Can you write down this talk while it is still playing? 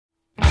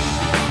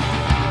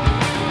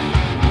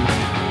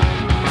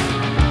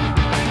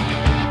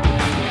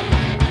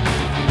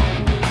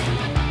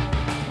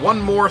one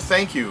more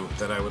thank you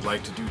that I would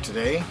like to do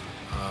today.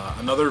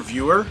 Another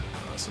viewer,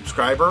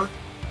 subscriber.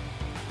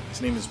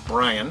 His name is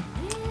Brian,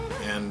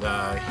 and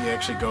he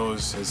actually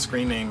goes, his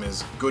screen name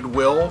is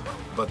Goodwill,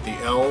 but the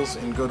L's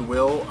in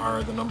Goodwill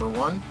are the number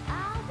 1.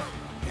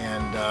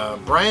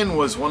 And Brian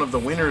was one of the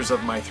winners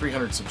of my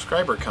 300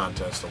 subscriber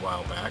contest a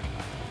while back,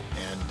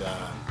 and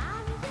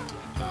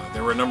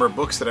there were a number of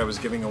books that I was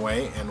giving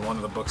away, and one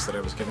of the books that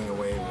I was giving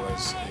away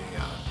was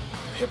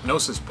a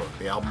hypnosis book,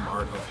 the album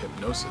art of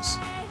hypnosis,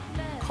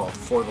 called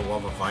For the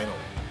Love of Vinyl.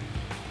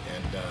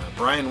 And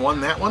Brian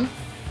won that one,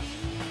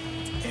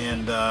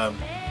 and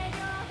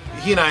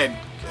he and I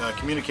had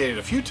communicated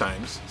a few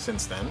times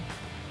since then,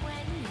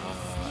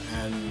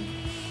 and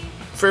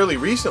fairly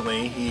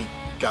recently he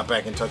got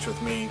back in touch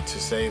with me to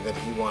say that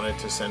he wanted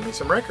to send me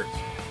some records.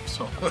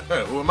 So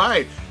who am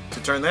I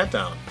to turn that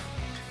down?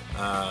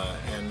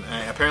 And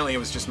apparently it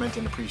was just meant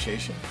in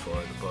appreciation for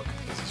the book,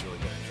 because he's really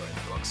been enjoying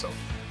the book. So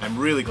I'm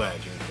really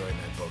glad you're enjoying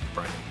that book,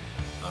 Brian.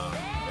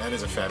 That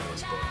is a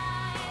fabulous book.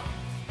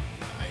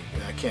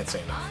 I can't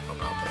say enough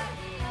about that.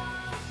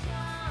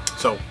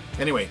 So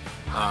anyway,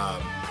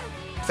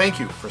 thank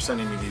you for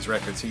sending me these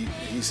records. He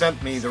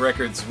sent me the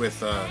records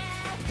with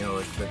you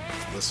know,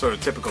 the sort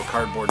of typical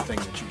cardboard thing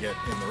that you get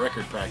in the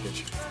record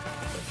package.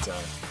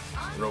 But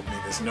he wrote me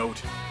this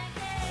note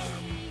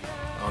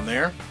on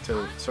there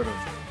to sort of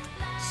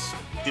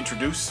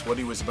introduce what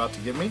he was about to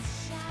give me.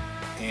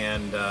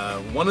 And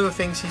one of the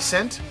things he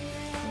sent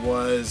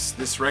was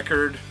this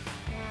record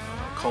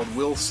called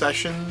Will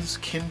Sessions'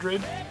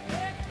 Kindred.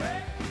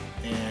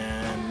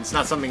 And it's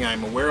not something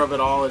I'm aware of at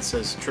all. It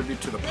says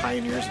Tribute to the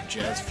Pioneers of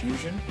Jazz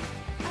Fusion.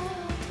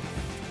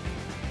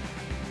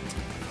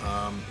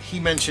 He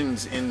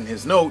mentions in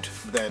his note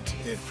that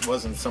it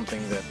wasn't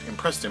something that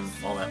impressed him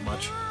all that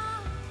much,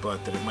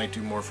 but that it might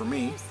do more for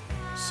me.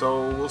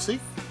 So we'll see.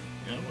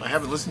 You know, I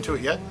haven't listened to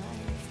it yet,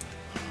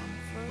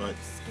 but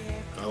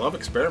I love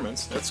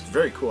Experiments. That's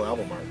very cool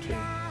album art too.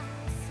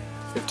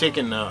 They've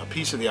taken a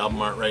piece of the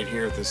album art right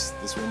here, this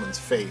woman's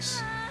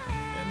face,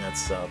 and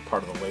that's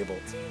part of the label.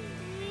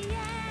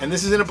 And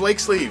this is in a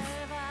Blake sleeve,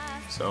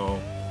 so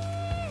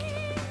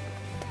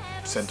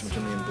sent them to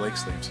me in Blake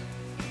sleeves.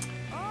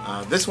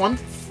 This one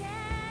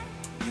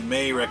you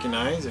may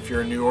recognize if you're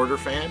a New Order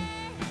fan.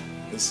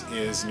 This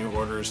is New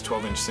Order's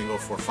 12-inch single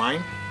for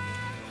Fine,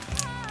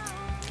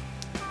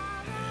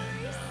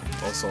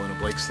 and also in a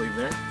Blake sleeve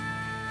there.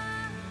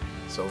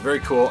 So very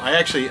cool.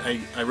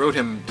 I wrote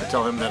him to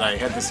tell him that I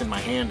had this in my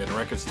hand in a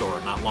record store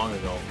not long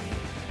ago,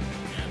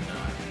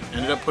 and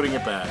ended up putting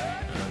it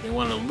back. They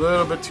wanted a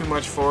little bit too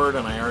much for it,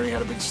 and I already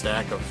had a big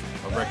stack of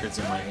records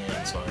in my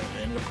hand, so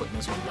I ended up putting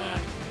this one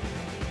back.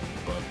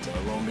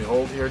 But lo and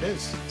behold, here it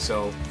is.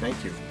 So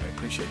thank you. I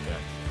appreciate that.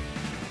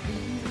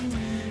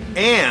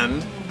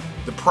 And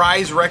the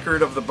prize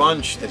record of the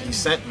bunch that he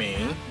sent me,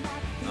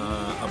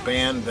 a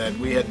band that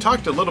we had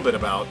talked a little bit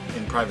about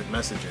in private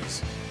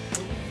messages,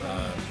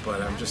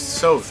 but I'm just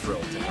so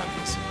thrilled to have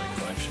this in my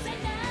collection,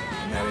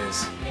 and that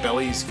is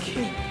Belly's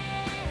King.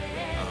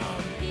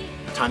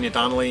 Tanya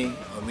Donnelly,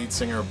 a lead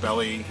singer of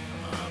Belly.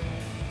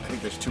 I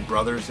think there's 2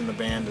 brothers in the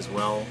band as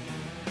well,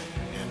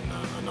 and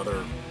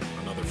another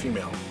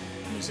female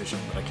musician,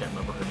 but I can't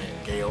remember her name,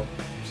 Gail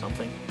or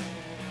something.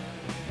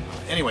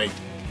 Anyway,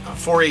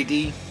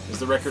 4AD is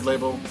the record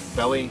label,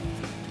 Belly.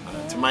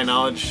 To my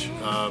knowledge,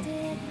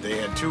 they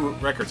had 2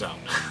 records out,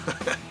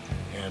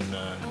 and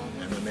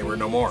then they were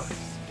no more.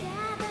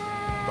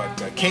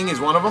 But King is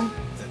one of them.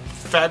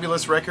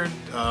 Fabulous record.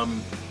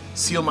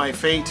 Seal My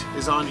Fate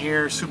is on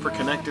here. Super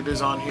Connected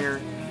is on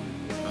here.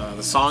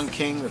 The song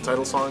King, the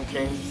title song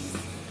King.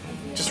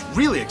 Just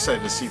really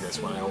excited to see this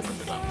when I opened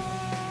it up.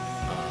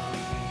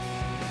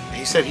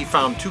 He said he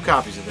found 2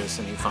 copies of this,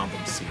 and he found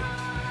them sealed,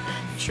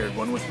 and he shared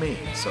one with me.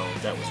 So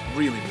that was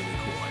really, really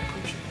cool. I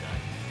appreciate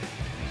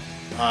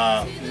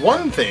that.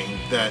 One thing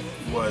that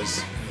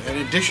was an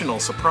additional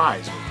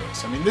surprise with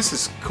this, I mean, this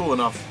is cool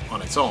enough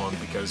on its own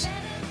because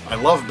I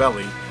love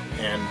Belly,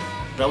 and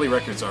Belly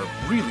records are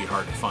really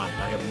hard to find.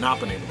 I have not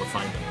been able to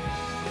find them,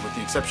 with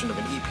the exception of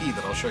an EP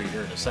that I'll show you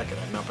here in a second.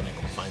 I've not been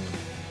able to find them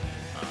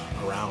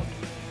around.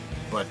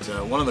 But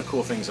one of the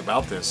cool things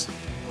about this,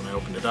 when I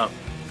opened it up,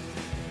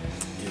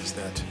 is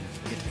that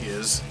it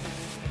is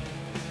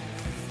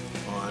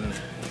on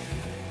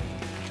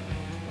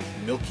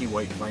milky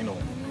white vinyl.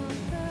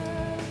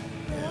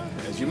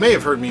 And as you may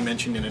have heard me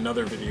mention in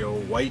another video,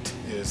 white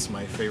is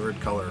my favorite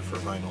color for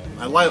vinyl.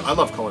 I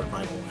love colored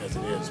vinyl as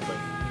it is, but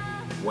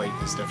white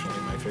is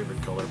definitely my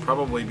favorite color,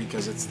 probably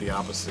because it's the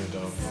opposite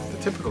of the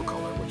typical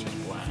color, which is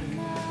black.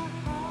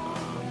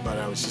 But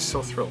I was just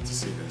so thrilled to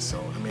see this.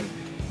 So, I mean,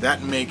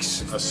 that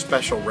makes a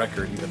special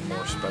record even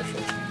more special.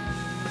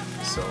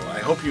 So I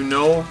hope you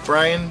know,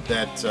 Brian,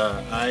 that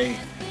I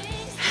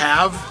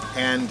have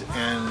and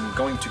am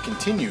going to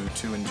continue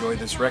to enjoy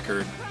this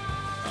record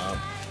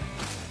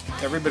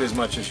every bit as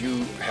much as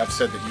you have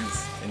said that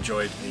you've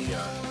enjoyed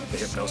the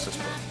Hypnosis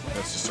book.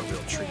 That's just a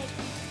real treat.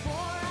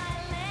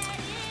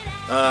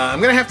 I'm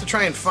going to have to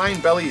try and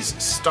find Belly's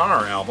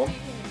Star album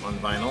on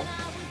vinyl.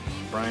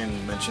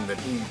 Brian mentioned that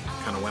he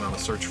kind of went on a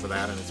search for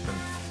that, and it's been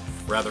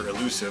rather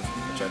elusive,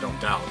 which I don't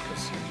doubt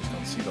because you just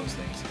don't see those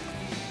things.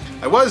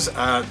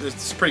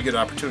 It's a pretty good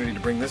opportunity to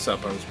bring this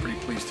up. I was pretty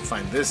pleased to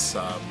find this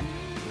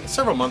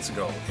several months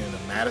ago in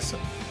a Madison,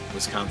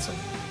 Wisconsin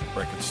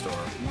record store.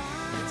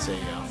 It's a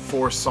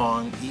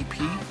 4-song EP.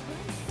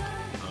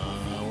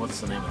 What's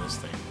the name of this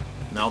thing?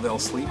 Now They'll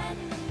Sleep.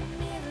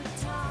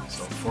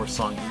 So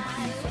 4-song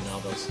EP for Now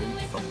They'll Sleep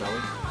from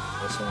Belly,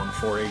 also on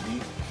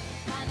 4AD.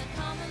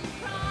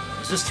 I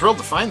was just thrilled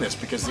to find this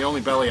because the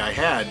only Belly I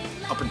had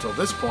up until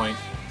this point,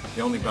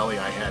 the only Belly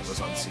I had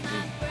was on CD.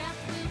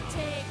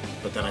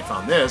 But then I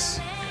found this,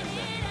 and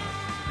then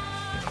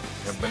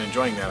I've been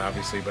enjoying that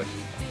obviously. But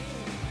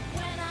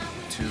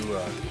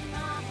to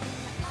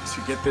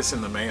get this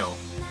in the mail,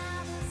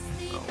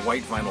 a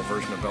white vinyl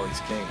version of Belly's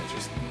King is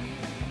just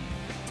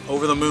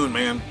over the moon,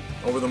 man.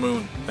 Over the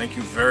moon. Thank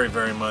you very,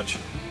 very much.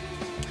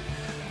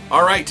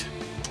 All right,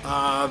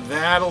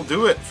 that'll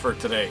do it for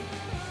today.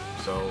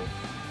 So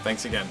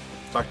thanks again.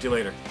 Talk to you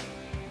later.